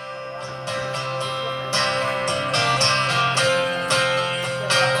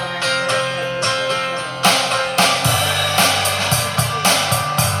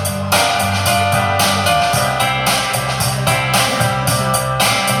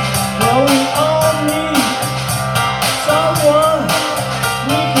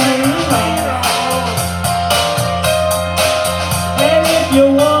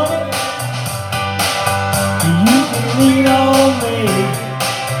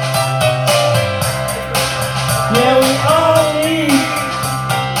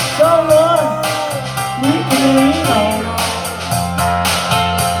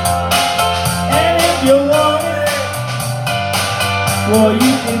 Well, you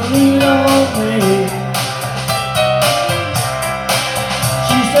can lean on me.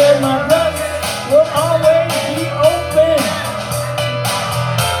 She said my breast will always be open.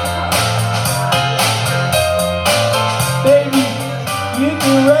 Baby, you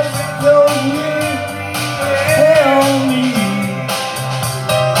can rest your head on me.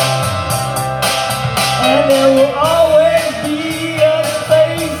 And there will always be a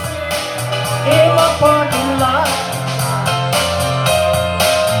space in my parking lot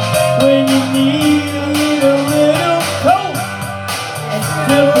when you need a little coat and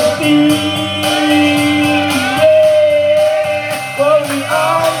sympathy. Yeah, but we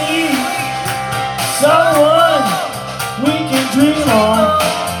all need someone we can dream on.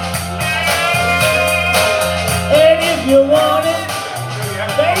 And if you want it,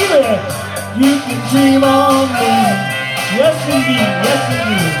 baby, you can dream on me. Yes indeed, yes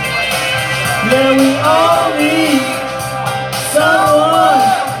indeed. Yeah, we all need someone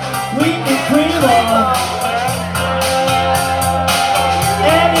we can dream on.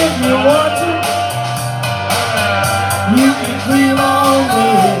 And if you want to, you can dream on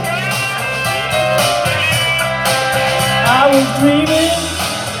me. I was dreaming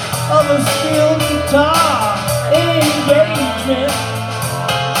of a steel guitar engagement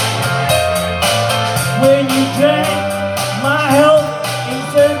when you drank my health and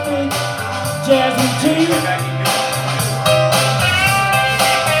scented jazzy tea.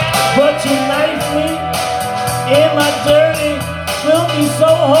 But you knifed me in my dirty, filthy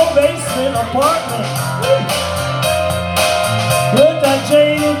Soho basement apartment with that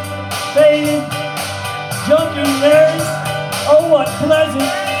jaded, faded, junkie nurse. Oh, what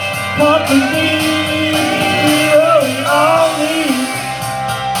pleasant company. Oh, we all need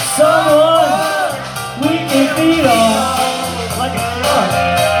someone we can feed on like a shark.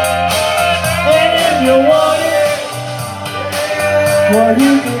 And if you want it, well,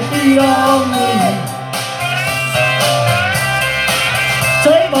 you can feed on me.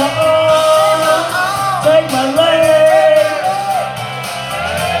 Take my arm, take my leg.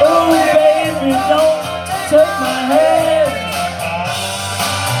 Oh, baby, don't take my head.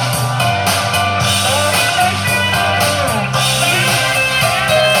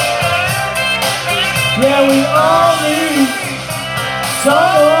 Yeah, we all need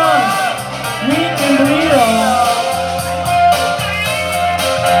someone we can bleed on.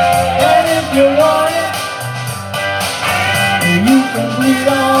 And if you want it, you can bleed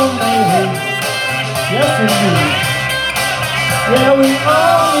on me. Yes, indeed. Yeah, we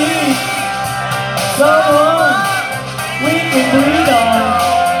all need someone we can bleed on.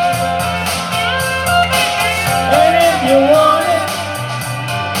 And if you want it,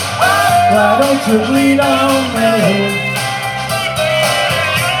 why don't you bleed on me?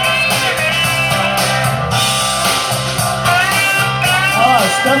 Oh,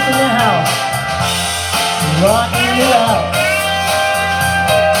 stuff in the house, rocking it out.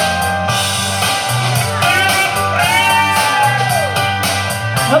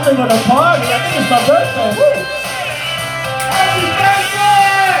 Nothing but a party. I think it's my birthday. Woo! Happy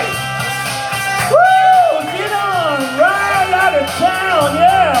birthday! Woo! Get on! Ride out of town,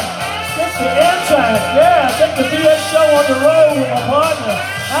 yeah! Get the Amtrak, yeah! Take the BS show on the road with my partner.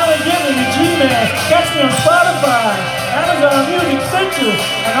 Alan Gibson and G-Man. Catch me on Spotify, Amazon Music, Stitcher,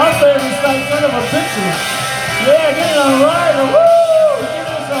 and our favorite site, Son of a Bitches. Yeah, get it on Rider. Woo!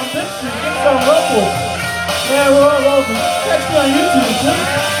 Give us some pictures. Get some local. Yeah, we're all over. Catch me on YouTube, too.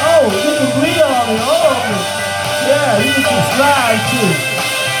 Oh, you can bleed on me, all over me. Yeah, you can subscribe, too.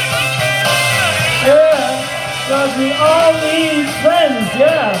 Yeah, because we all need friends,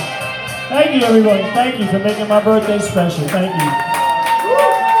 yeah. Thank you, everybody. Thank you for making my birthday special. Thank you.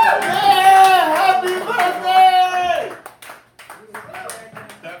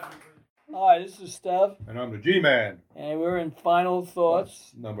 Hi, this is Steph. And I'm the G-Man. And we're in Final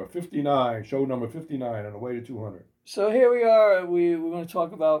Thoughts. Number 59, show number 59 on the way to 200. So here we are. We're going to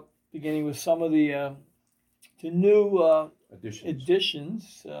talk about beginning with some of the new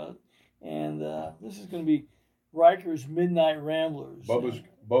additions. And this is going to be Riker's Midnight Ramblers. Bubba's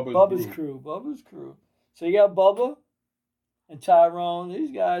Crew. Bubba's Crew. So you got Bubba and Tyrone.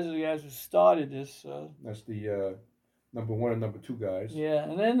 These guys are the guys who started this. That's the number 1 and number 2 guys. Yeah,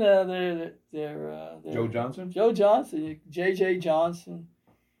 and then they're Joe Johnson, J.J. Johnson,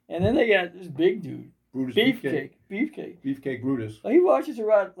 and then they got this big dude, Brutus Beefcake Brutus. Oh, he watches a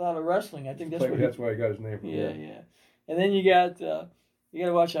lot of wrestling. I think that's why he got his name from. Yeah. And then you got you got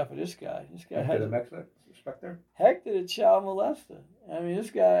to watch out for this guy. This guy Hector the Spectre. Hector the child molester. I mean,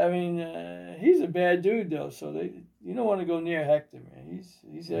 this guy. I mean, he's a bad dude though. So you don't want to go near Hector, man.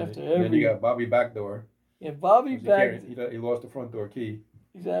 He's after every. Then you got Bobby Backdoor. Yeah, Bobby 'Cause Bagdor. he lost the front door key.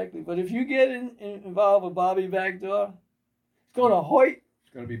 Exactly. But if you get involved with Bobby Bagdor, it's going to hoit.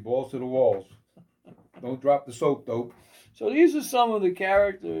 It's going to be balls to the walls. Don't drop the soap, dope. So these are some of the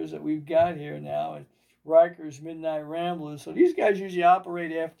characters that we've got here now at Riker's Midnight Ramblers. So these guys usually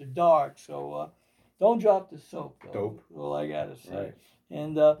operate after dark. So don't drop the soap, Dope. That's all I got to say. Right.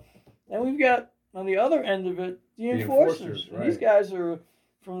 And we've got on the other end of it the Enforcers. Right. These guys are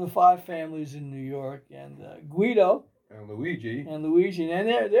from the Five Families in New York, and Guido And Luigi. and Luigi, and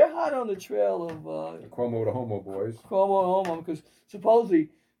they're hot on the trail of The Cuomo the Homo boys. Cuomo and Homo, because supposedly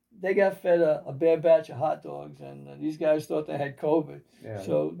they got fed a bad batch of hot dogs, and these guys thought they had COVID. Yeah.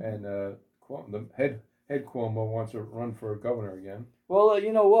 So the head Cuomo wants to run for governor again. well,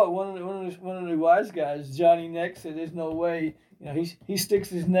 you know what? One of the wise guys, Johnny Neck, said there's no way. You know, he sticks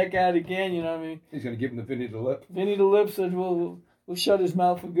his neck out again. You know what I mean? He's going to give him the Vinny the lip. Vinny the Lip said, "We'll shut his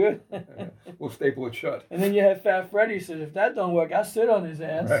mouth for good." We'll staple it shut. And then you have Fat Freddy said, "If that don't work, I sit on his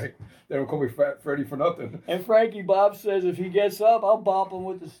ass." Right. They don't call me Fat Freddy for nothing. And Frankie Bob says, "If he gets up, I'll bop him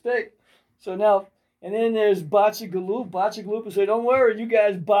with the stick." So now, and then there's Botcha Galoop. Botcha Galoop will say, "Don't worry, you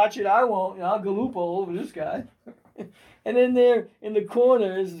guys botch it, I won't. You know, I'll galoop all over this guy." And then there in the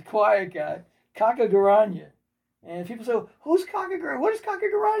corner is the quiet guy, Cacagurania. And people say, "Who's Cacagurania? What is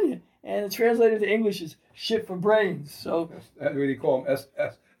Cacagurania?" And it translated to English is shit for brains. So That's what they call him,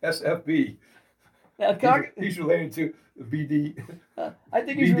 SFB. now He's related to BD, I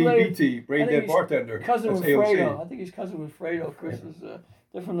think he's related. BDBT, Brain I think Dead he's Bartender. Cousin That's with AOC. Fredo. I think he's cousin with Fredo. Chris is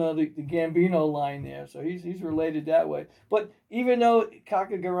they're from the Gambino line there, so he's related that way. But even though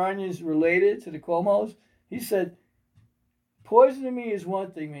Cacagurania is related to the Cuomos, he said, "Poisoning me is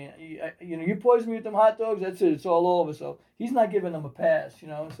one thing, man. You poison me with them hot dogs, that's it. It's all over." So he's not giving them a pass, you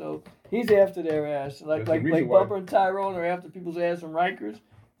know. So he's after their ass, like There's a reason why- Bumper and Tyrone are after people's ass and Rikers.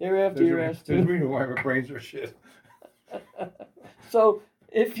 They're after your ass There's a too. reason why my brains are shit. So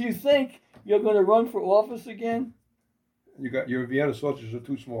if you think you're going to run for office again, Your Vienna sausages are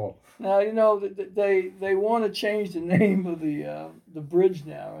too small. now you know they want to change the name of the bridge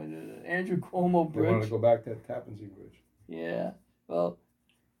now, Andrew Cuomo They want Bridge. to go back to that Tappan Zee Bridge. Yeah, well,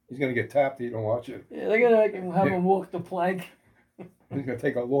 He's going to get tapped if you don't watch it. yeah, they're gonna have him walk the plank. He's going to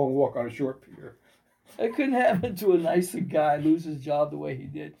take a long walk on a short pier. It couldn't happen to a nicer guy lose his job the way he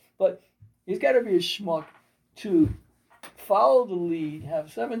did. But he's got to be a schmuck to follow the lead,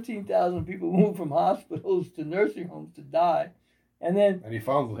 have 17,000 people move from hospitals to nursing homes to die, and then And he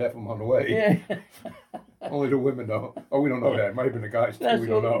found half of them on the way. yeah. Only the women know. Oh, we don't know that. It might have been the guys too. We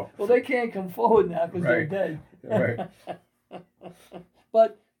don't know. Well, they can't come forward now because Right. they're dead. Right.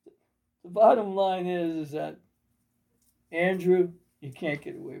 But the bottom line is that Andrew, you can't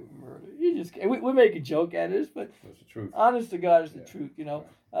get away with murder. You just can't. We make a joke at this, but That's the truth. honest to God is the Yeah. truth. You know,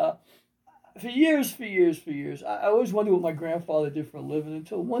 for years, I always wondered what my grandfather did for a living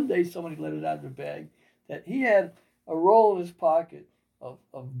until one day somebody let it out of the bag that he had a roll in his pocket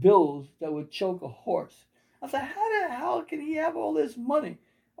of bills that would choke a horse. I said, how the hell can he have all this money?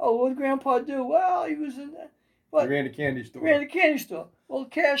 Oh, what did Grandpa do? Well, he was in He ran the candy store. ran a candy store. Well,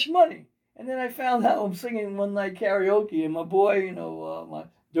 cash money. And then I found out I'm singing one night karaoke, and my boy, you know, my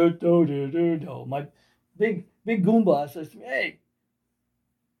my big Goomba says to me, "Hey,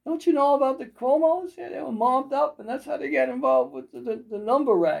 don't you know about the Cuomos? Yeah, they were mobbed up, and that's how they got involved with the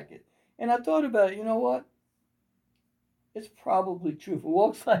number racket." And I thought about it. You know what? It's probably true. If it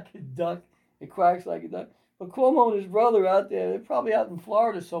walks like a duck, it quacks like a duck. But Cuomo and his brother out there, they're probably out in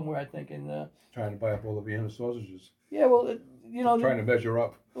Florida somewhere, I think. And Trying to buy up all the Vienna sausages. yeah, well, you know, Trying to measure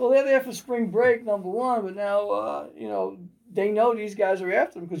up. well, they're there for spring break, number one. But now, you know, they know these guys are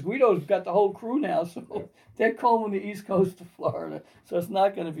after them because Guido's got the whole crew now, so they're combing the East Coast to Florida. So it's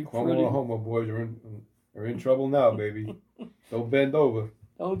not going to be Cuomo pretty. and Homo boys are in trouble now, baby. Don't bend over.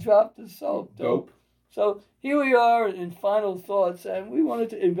 Don't drop the soap. Dope. So here we are in final thoughts, and we wanted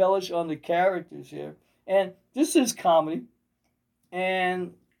to embellish on the characters here. And this is comedy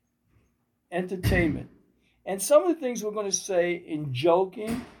and entertainment. And some of the things we're going to say in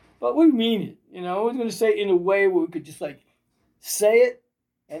joking, but we mean it. You know, we're going to say it in a way where we could just like say it,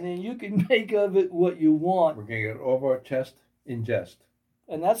 and then you can make of it what you want. We're going to get it over our chest in jest.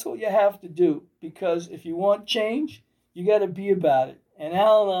 And that's what you have to do, because if you want change, you got to be about it. And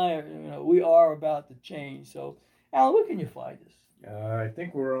Al and I, we are about the change. So, Al, where can you find us? I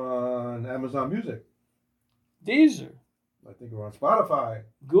think we're on Amazon Music. Deezer, I think we're on Spotify.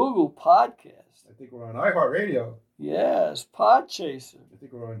 Google Podcast. I think we're on iHeartRadio. Yes, Podchaser. I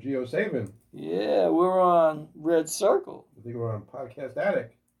think we're on GeoSavin. Yeah, we're on Red Circle. I think we're on Podcast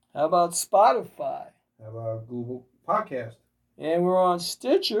Addict. How about Spotify? Have a Google Podcast. And we're on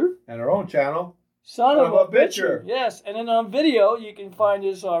Stitcher. And our own channel. Son of a Bitcher. Yes, and then on video, you can find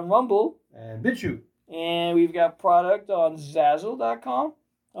us on Rumble. And BitChute. And we've got product on Zazzle.com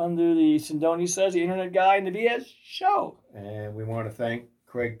under the Sindoni Says, the Internet Guy, and the BS Show. And we want to thank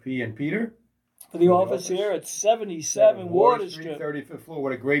Craig P. and Peter For the office here at 77 Water Street. 35th floor.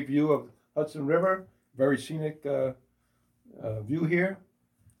 What a great view of Hudson River. Very scenic view here.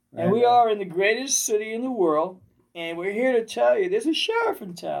 And we are in the greatest city in the world. And we're here to tell you, there's a sheriff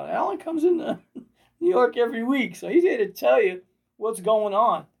in town. Alan comes into New York every week, so he's here to tell you what's going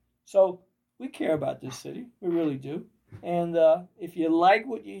on. So we care about this city. We really do. And if you like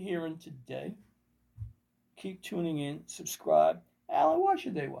what you're hearing today, keep tuning in, subscribe. Alan, why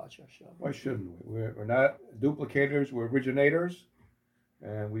should they watch our show? Why shouldn't we? We're not duplicators, we're originators.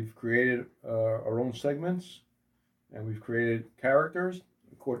 And we've created our own segments. And we've created characters.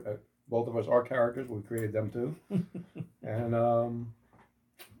 Both of us are characters. We created them too. And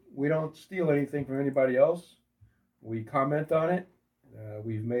we don't steal anything from anybody else. We comment on it.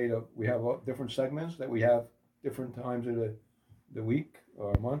 We have different segments that we have different times of the week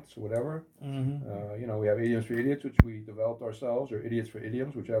or months or whatever. Mm-hmm. We have Idioms for Idiots, which we developed ourselves, or Idiots for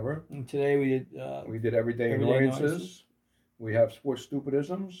Idioms, whichever. And today we did Everyday Annoyances. We have Sports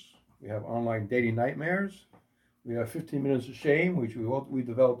Stupidisms. We have Online Dating Nightmares. We have 15 Minutes of Shame, which we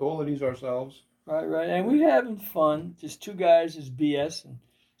developed all of these ourselves. Right. And we're having fun. Just two guys is BS. And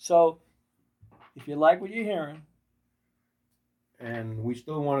so if you like what you're hearing. And we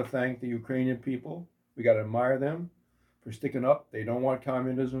still want to thank the Ukrainian people. We got to admire them for sticking up. They don't want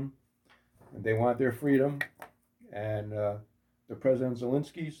communism. And they want their freedom. And the President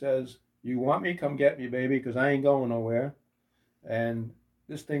Zelensky says, you want me? Come get me, baby, because I ain't going nowhere. And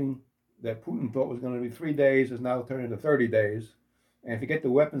this thing that Putin thought was going to be 3 days is now turned into 30 days. And if you get the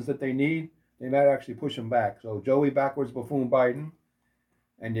weapons that they need, they might actually push them back. So Joey Backwards Buffoon Biden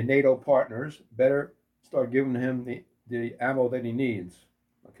and your NATO partners better start giving him the ammo that he needs,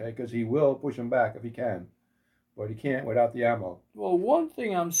 okay? Because he will push them back if he can. But he can't without the ammo. Well, one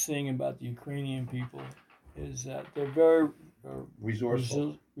thing I'm seeing about the Ukrainian people is that they're very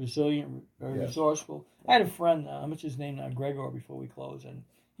resourceful. Resilient, very Yes. resourceful. I had a friend, how much his name now, Gregor, before we close, and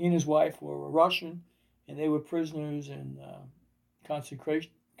he and his wife were Russian, and they were prisoners in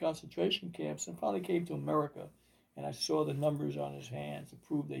concentration camps, and finally came to America. And I saw the numbers on his hands to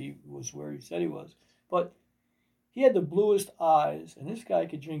prove that he was where he said he was. But he had the bluest eyes, and this guy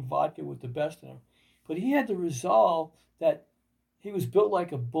could drink vodka with the best of them. But he had the resolve that he was built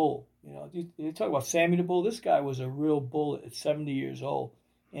like a bull. You know, you talk about Sammy the Bull. This guy was a real bull at 70 years old.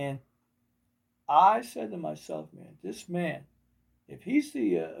 And I said to myself, man, this man, if he's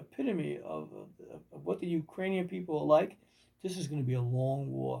the epitome of what the Ukrainian people are like, this is going to be a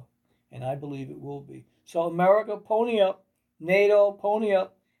long war. And I believe it will be. So America, pony up. NATO, pony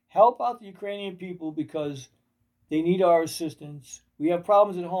up. Help out the Ukrainian people because they need our assistance. We have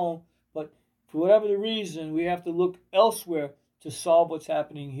problems at home, but for whatever the reason, we have to look elsewhere to solve what's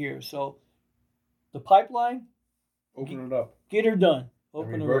happening here. So the pipeline, Open it up. get her done.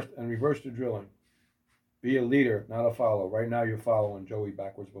 And reverse the drilling. Be a leader, not a follower. Right now you're following Joey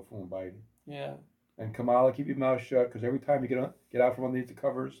Backwards Buffoon Biden. Yeah. And Kamala, keep your mouth shut, because every time you get out from underneath the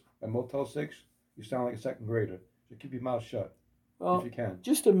covers at Motel 6, you sound like a second grader. So keep your mouth shut if you can.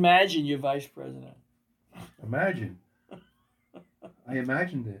 Just imagine you're vice president. Imagine. I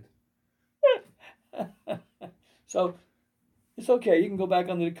imagined it. So it's okay. You can go back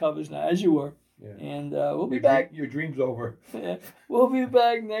under the covers now, as you were. Yeah. And we'll be back. Your dream's over. We'll be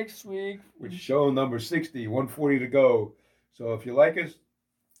back next week. With show number 60, 140 to go. So if you like us,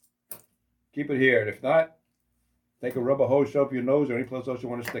 keep it here. And if not, take a rubber hose, shove up your nose, or any place else you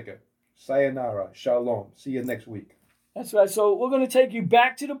want to stick it. Sayonara. Shalom. See you next week. That's right. So we're going to take you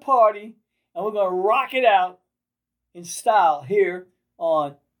back to the party, and we're going to rock it out in style here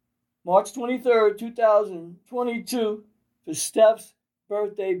on March 23rd, 2022 for Steph's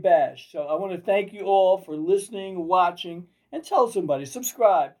birthday bash. So I want to thank you all for listening, watching, and tell somebody,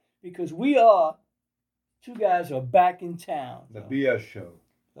 subscribe, because we are, two guys who are back in town. The BS Show.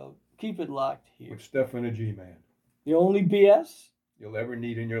 So keep it locked here. With Steph and the G-Man. The only BS you'll ever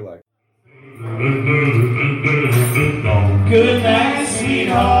need in your life. Good night,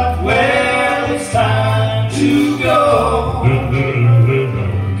 sweetheart. Well, it's time to go.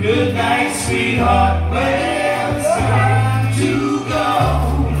 Good night, sweetheart.